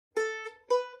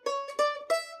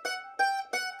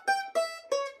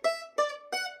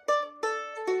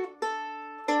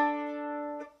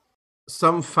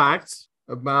some facts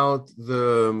about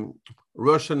the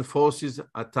Russian forces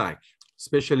attack,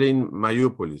 especially in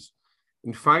Mariupol.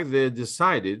 In fact, they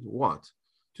decided what?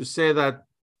 To say that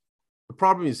the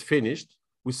problem is finished,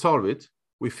 we solve it,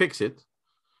 we fix it,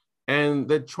 and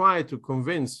they try to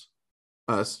convince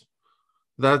us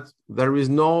that there is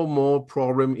no more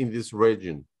problem in this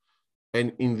region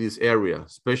and in this area,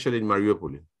 especially in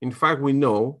Mariupol. In fact, we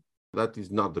know that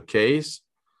is not the case.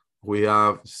 We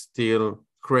have still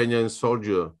Ukrainian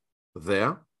soldiers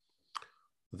there.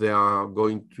 They are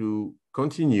going to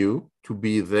continue to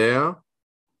be there,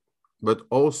 but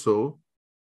also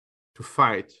to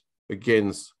fight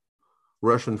against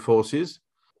Russian forces.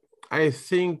 I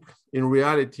think in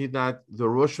reality that the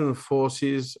Russian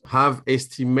forces have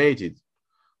estimated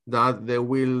that they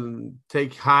will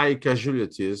take high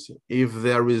casualties if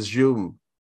they resume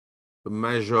a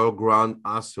major ground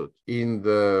assault in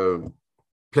the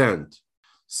plant.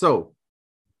 So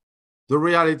the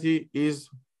reality is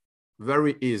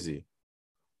very easy.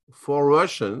 For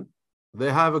Russian,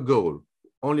 they have a goal,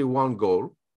 only one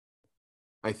goal,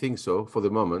 I think so for the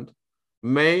moment,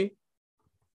 May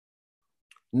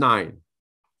 9.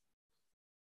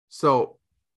 So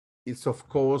it's of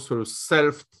course a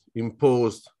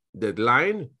self-imposed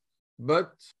deadline,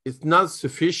 but it's not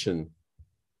sufficient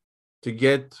to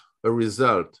get a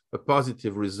result, a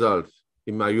positive result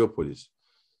in Mariupol.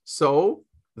 So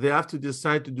they have to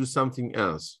decide to do something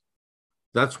else.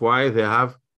 That's why they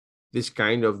have this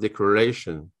kind of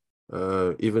declaration,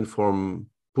 even from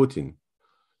Putin.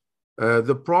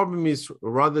 The problem is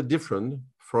rather different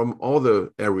from other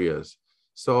areas.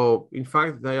 So, in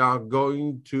fact, they are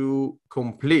going to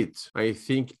complete, I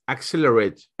think,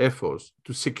 accelerate efforts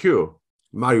to secure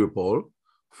Mariupol.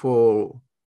 For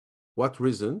what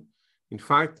reason? In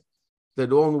fact, they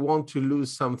don't want to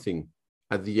lose something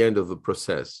at the end of the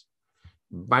process.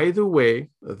 By the way,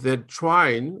 they're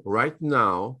trying right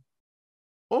now,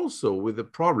 also with the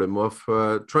problem of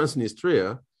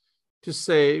Transnistria, to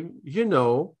say, you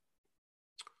know,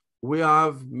 we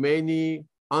have many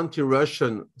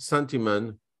anti-Russian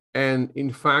sentiment and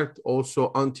in fact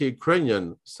also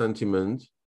anti-Ukrainian sentiment.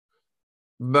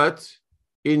 But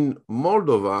in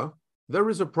Moldova, there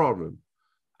is a problem.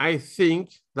 I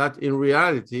think that in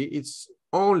reality, it's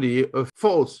only a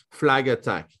false flag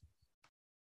attack.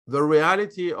 The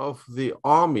reality of the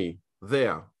army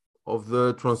there, of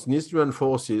the Transnistrian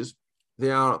forces,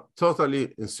 they are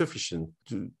totally insufficient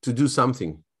to do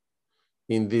something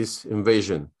in this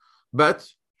invasion. But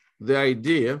the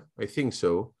idea, I think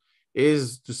so,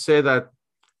 is to say that,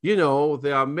 you know,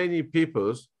 there are many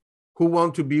peoples who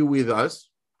want to be with us,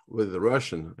 with the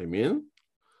Russian, I mean,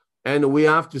 and we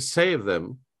have to save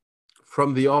them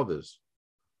from the others.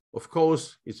 Of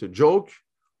course, it's a joke.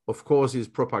 Of course, it's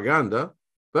propaganda,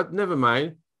 but never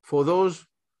mind. For those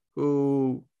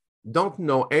who don't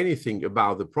know anything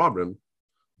about the problem,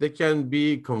 they can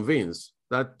be convinced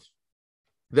that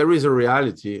there is a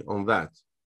reality on that.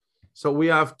 So we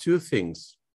have two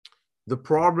things. The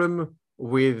problem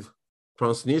with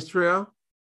Transnistria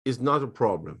is not a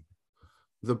problem.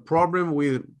 The problem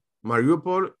with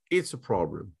Mariupol, it's a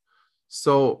problem.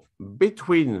 So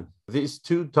between these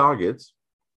two targets,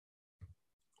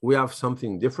 we have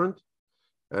something different.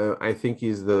 I think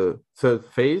is the third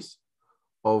phase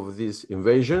of this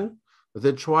invasion.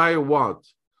 They try what?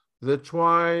 They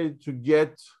try to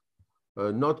get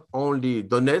not only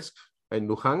Donetsk and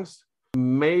Luhansk,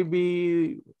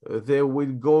 maybe they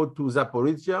will go to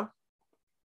Zaporizhia.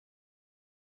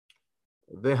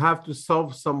 They have to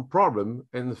solve some problem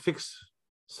and fix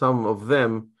some of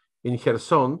them in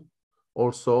Kherson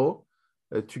also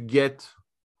to get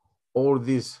all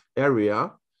this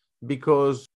area,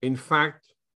 because in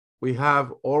fact, we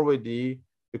have already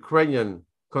Ukrainian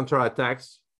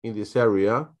counterattacks in this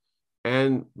area,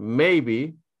 and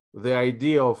maybe the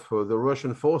idea of the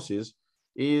Russian forces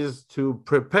is to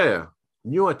prepare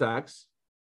new attacks,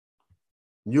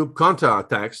 new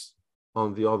counterattacks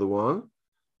on the other one,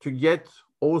 to get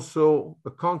also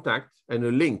a contact and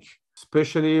a link,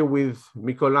 especially with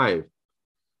Mykolaiv.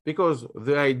 Because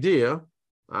the idea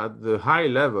at the high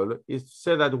level is to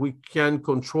say that we can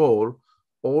control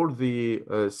all the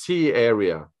sea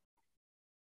area.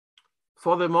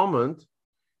 For the moment,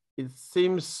 it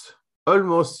seems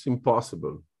almost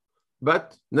impossible,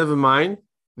 but never mind,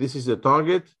 this is a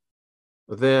target.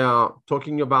 They are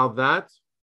talking about that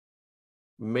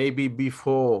maybe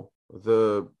before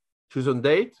the chosen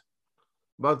date,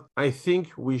 but I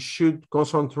think we should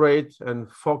concentrate and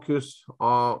focus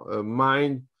our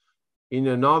mind in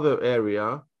another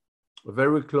area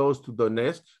very close to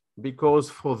Donetsk, because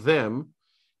for them,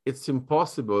 it's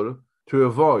impossible to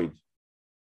avoid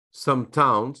some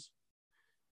towns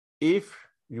if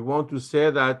you want to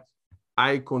say that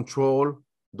I control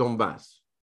Donbass.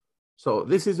 So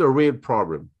this is a real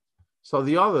problem. So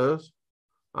the others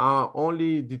are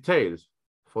only details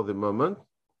for the moment.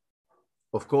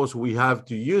 Of course, we have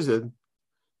to use it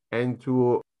and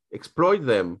to exploit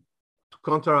them to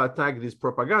counterattack this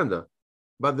propaganda.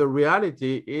 But the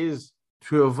reality is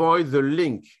to avoid the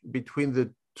link between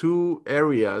the two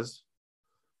areas.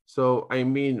 So, I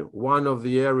mean, one of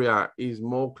the area is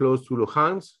more close to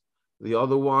Luhansk, the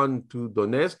other one to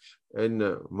Donetsk and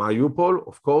Mariupol,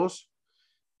 of course.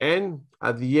 And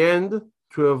at the end,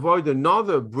 to avoid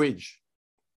another bridge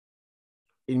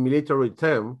in military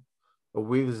term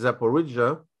with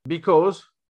Zaporizhzhia, because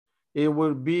it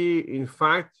will be, in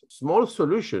fact, small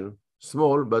solution,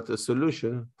 small, but a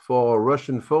solution for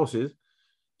Russian forces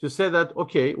to say that,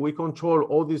 okay, we control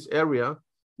all this area.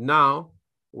 Now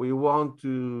we want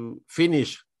to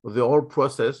finish the whole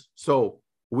process. So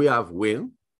we have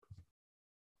win,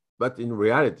 but in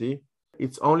reality,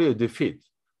 it's only a defeat.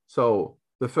 So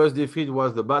the first defeat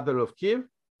was the Battle of Kiev.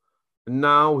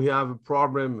 Now we have a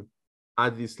problem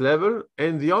at this level.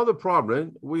 And the other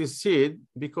problem, we see it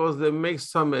because they make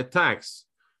some attacks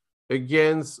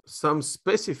against some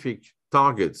specific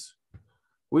targets,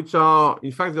 which are,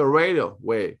 in fact, the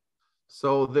railway.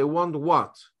 So they want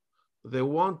what? They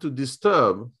want to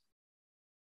disturb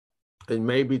and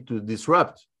maybe to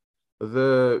disrupt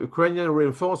the Ukrainian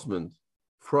reinforcement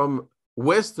from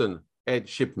Western aid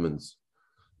shipments.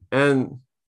 And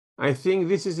I think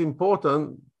this is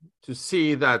important to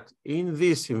see that in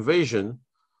this invasion,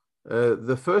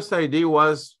 the first idea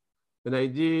was an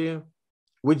idea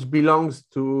which belongs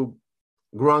to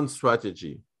grand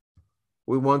strategy.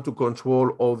 We want to control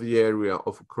all the area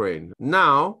of Ukraine.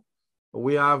 Now,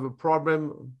 we have a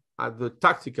problem at the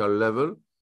tactical level.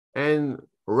 And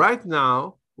right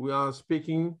now, we are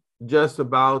speaking just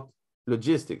about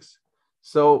logistics.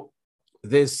 So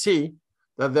they see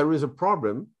that there is a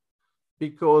problem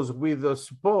because with the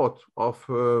support of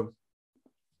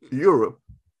Europe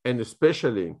and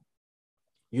especially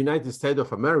United States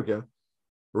of America,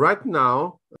 right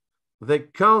now, they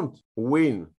can't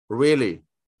win really.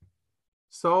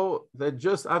 So they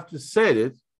just have to say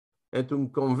it and to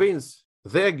convince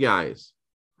their guys.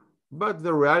 But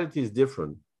the reality is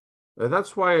different.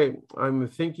 That's why I'm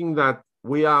thinking that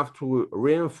we have to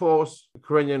reinforce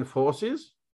Ukrainian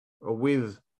forces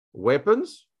with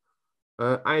weapons.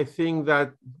 I think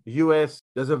that US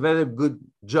does a very good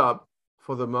job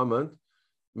for the moment.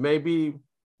 Maybe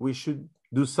we should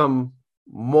do some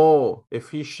more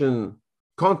efficient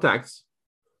contacts,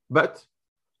 but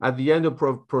at the end of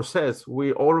the process,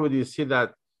 we already see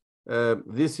that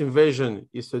this invasion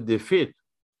is a defeat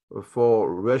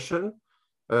for Russian.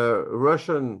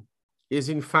 Russian is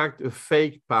in fact a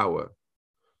fake power,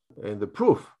 and the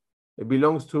proof, it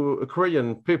belongs to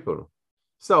Ukrainian people.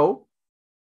 So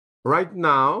right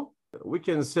now, we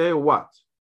can say what?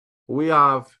 We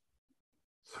have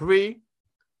three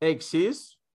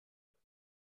axes.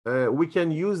 We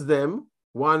can use them.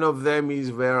 One of them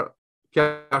is where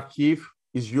Kharkiv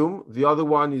is Izum. The other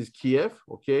one is Kiev,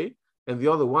 okay? And the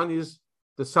other one is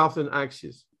the southern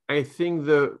axis. I think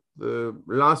the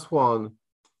last one,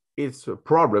 it's a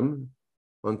problem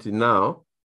until now,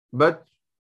 but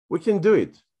we can do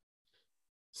it.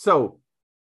 So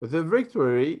the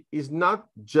victory is not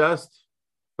just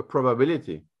a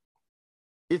probability.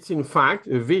 It's in fact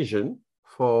a vision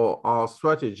for our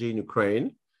strategy in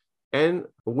Ukraine. And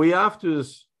we have to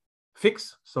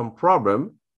fix some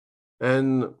problem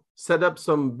and set up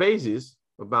some basis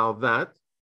about that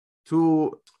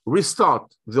to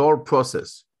restart the whole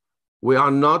process. We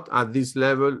are not at this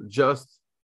level just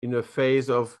in a phase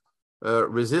of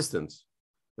resistance.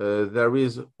 There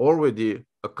is already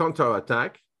a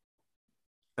counterattack,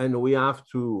 and we have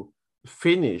to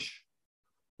finish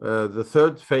the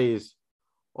third phase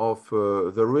of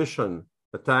the Russian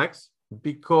attacks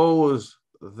because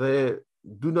they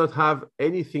do not have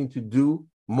anything to do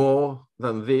more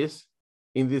than this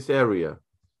in this area.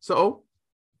 So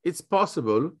it's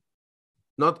possible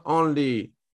not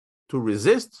only to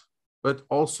resist, but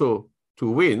also to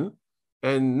win.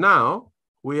 And now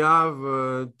we have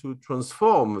to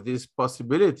transform this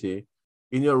possibility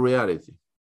in a reality.